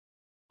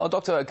Well,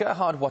 Dr.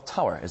 Gerhard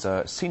Wotawa is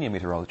a senior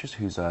meteorologist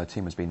whose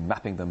team has been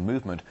mapping the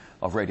movement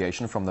of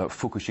radiation from the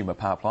Fukushima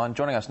power plant.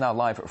 Joining us now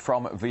live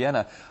from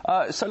Vienna.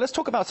 So let's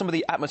talk about some of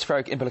the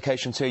atmospheric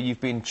implications here.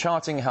 You've been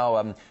charting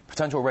how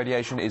potential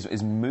radiation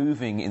is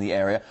moving in the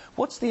area.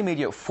 What's the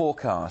immediate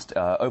forecast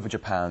over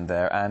Japan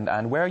there,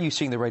 and where are you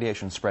seeing the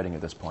radiation spreading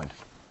at this point?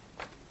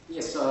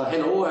 Yes,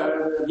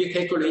 hello. We're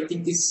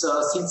calculating this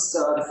since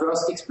the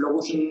first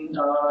explosion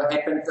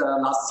happened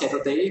last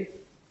Saturday.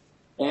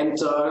 And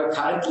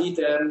currently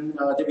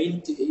the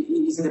wind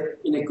is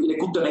in a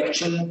good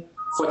direction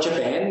for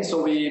Japan.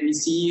 So we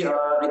see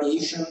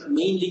radiation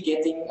mainly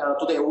getting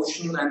to the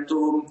ocean and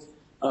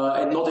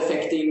not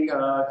affecting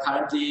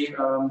currently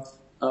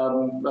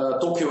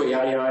Tokyo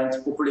area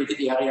and populated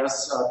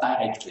areas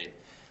directly.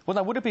 Well,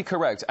 now, would it be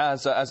correct,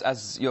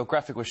 as your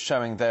graphic was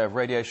showing there,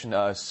 radiation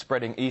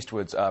spreading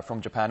eastwards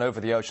from Japan over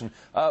the ocean,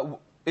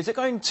 is it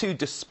going to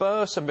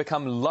disperse and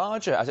become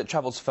larger as it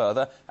travels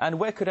further, and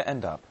where could it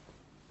end up?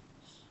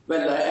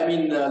 Well, I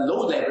mean,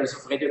 low levels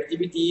of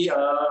radioactivity,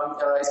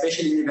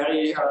 especially in a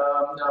very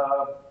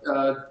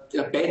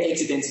bad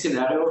accident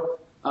scenario,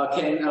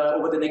 can,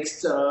 over the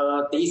next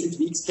days and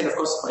weeks, can of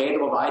course spread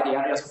over wide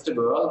areas of the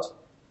world,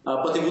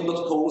 but they would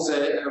not pose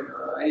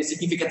a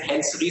significant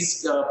health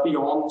risk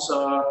beyond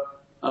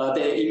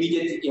the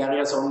immediate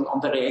areas on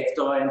the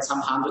reactor and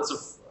some hundreds of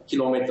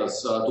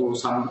kilometers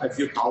to a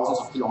few thousands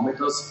of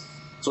kilometers.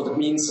 So that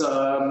means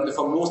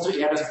for most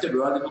areas of the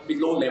world it would be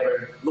low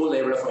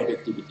level of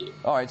radioactivity.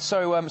 All right.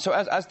 So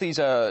as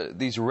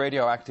these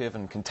radioactive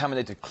and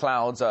contaminated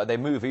clouds they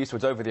move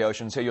eastwards over the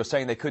ocean, so you're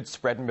saying they could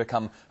spread and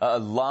become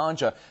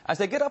larger as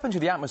they get up into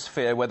the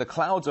atmosphere where the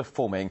clouds are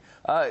forming.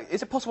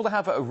 Is it possible to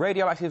have a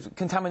radioactive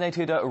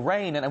contaminated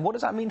rain, and what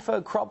does that mean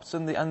for crops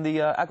and the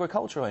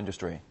agricultural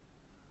industry?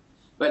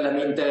 Well, I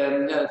mean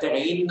the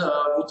rain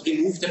would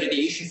remove the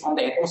radiation from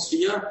the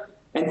atmosphere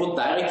and would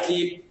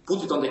directly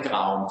put it on the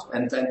ground.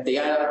 And they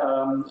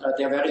are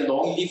very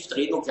long-lived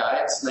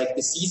radionuclides, like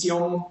the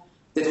cesium,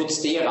 that would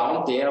stay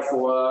around there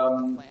for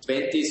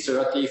 20,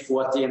 30,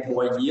 40 and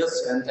more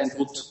years and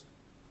would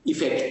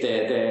affect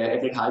the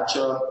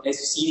agriculture, as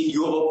seen in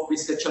Europe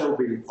with the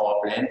Chernobyl power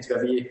plant,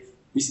 where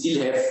we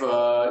still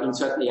have, in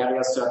certain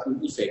areas,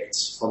 certain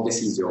effects from the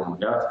cesium.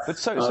 Yeah? But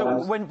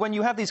so when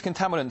you have these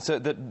contaminants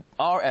that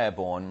are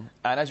airborne,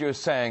 and as you were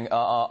saying,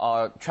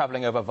 are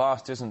travelling over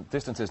vast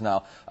distances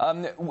now,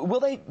 will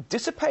they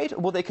dissipate,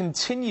 or will they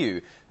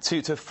continue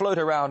to float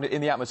around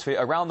in the atmosphere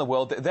around the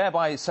world,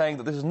 thereby saying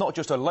that this is not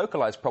just a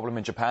localised problem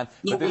in Japan,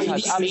 but this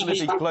has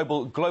absolutely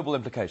global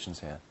implications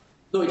here?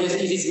 No, it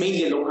is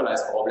mainly a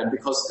localised problem,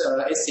 because,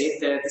 as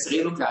said, these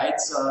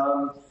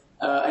radionuclides,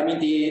 I mean,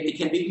 they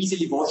can be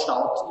easily washed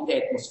out in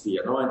the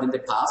atmosphere, no? And then the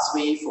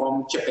pathway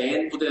from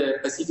Japan to the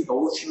Pacific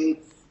Ocean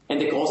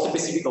and across the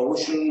Pacific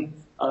Ocean,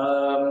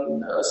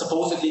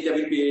 supposedly there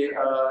will be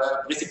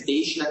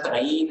precipitation and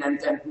rain,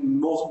 and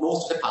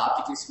most of the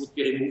particles would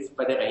be removed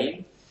by the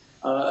rain.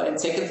 And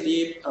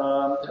secondly,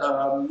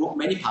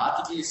 many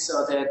particles,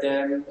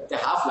 the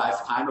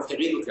half-life time of the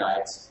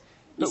radionuclides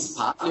is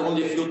partly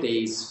only a few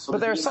days. So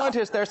but there are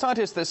scientists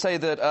that say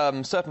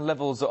that certain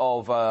levels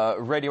of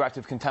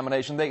radioactive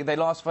contamination, they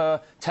last for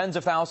tens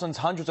of thousands,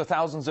 hundreds of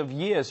thousands of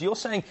years. You're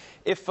saying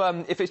if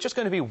it's just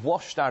going to be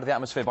washed out of the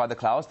atmosphere by the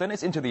clouds, then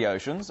it's into the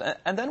oceans,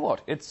 and then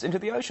what? It's into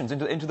the oceans,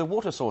 into the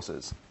water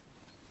sources.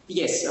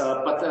 Yes,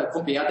 but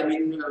compared, I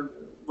mean,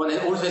 one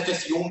also has to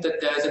assume that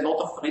there's a lot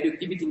of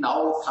radioactivity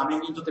now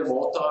coming into the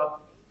water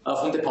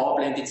from the power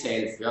plant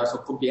itself. Yeah? So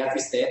compared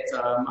with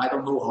that, I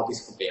don't know how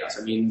this compares.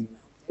 I mean,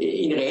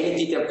 in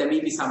reality, there may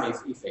be some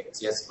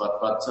effects, yes,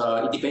 but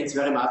it depends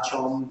very much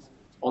on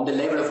the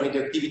level of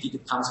radioactivity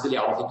that comes really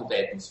out into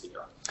the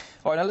atmosphere.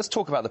 All right, now let's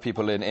talk about the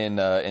people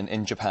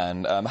in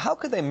Japan. How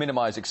could they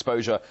minimise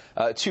exposure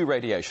to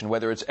radiation,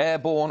 whether it's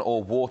airborne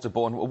or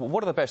waterborne?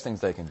 What are the best things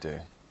they can do?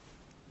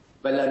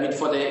 Well, I mean,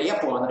 for the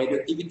airborne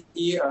radioactivity,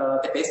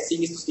 the best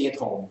thing is to stay at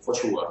home, for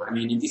sure. I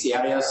mean, in these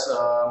areas,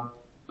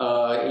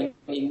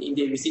 in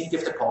the vicinity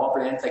of the power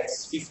plant, like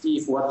 50,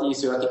 40,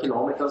 30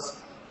 kilometers,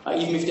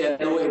 even if there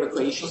are no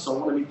evacuation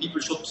zone, I mean, people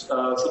should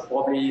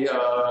probably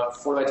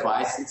follow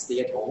advice and stay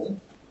at home.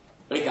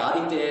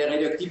 Regarding the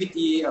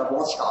radioactivity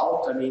washed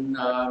out, I mean,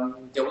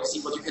 the only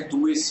thing what you can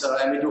do is,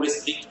 I mean, to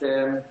restrict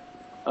the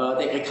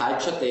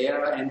agriculture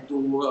there and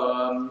to,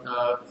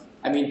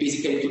 I mean,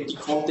 basically to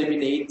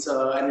decontaminate.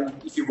 I mean,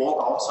 if you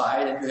walk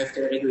outside and you have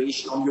the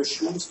radiation on your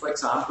shoes, for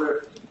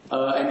example,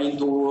 I mean,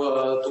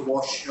 to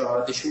wash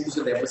the shoes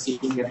and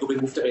everything and to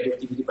remove the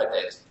radioactivity by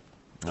that.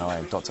 All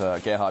right,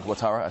 Dr. Gerhard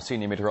Wotawa, a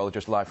senior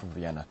meteorologist live from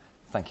Vienna.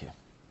 Thank you.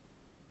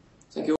 Thank you.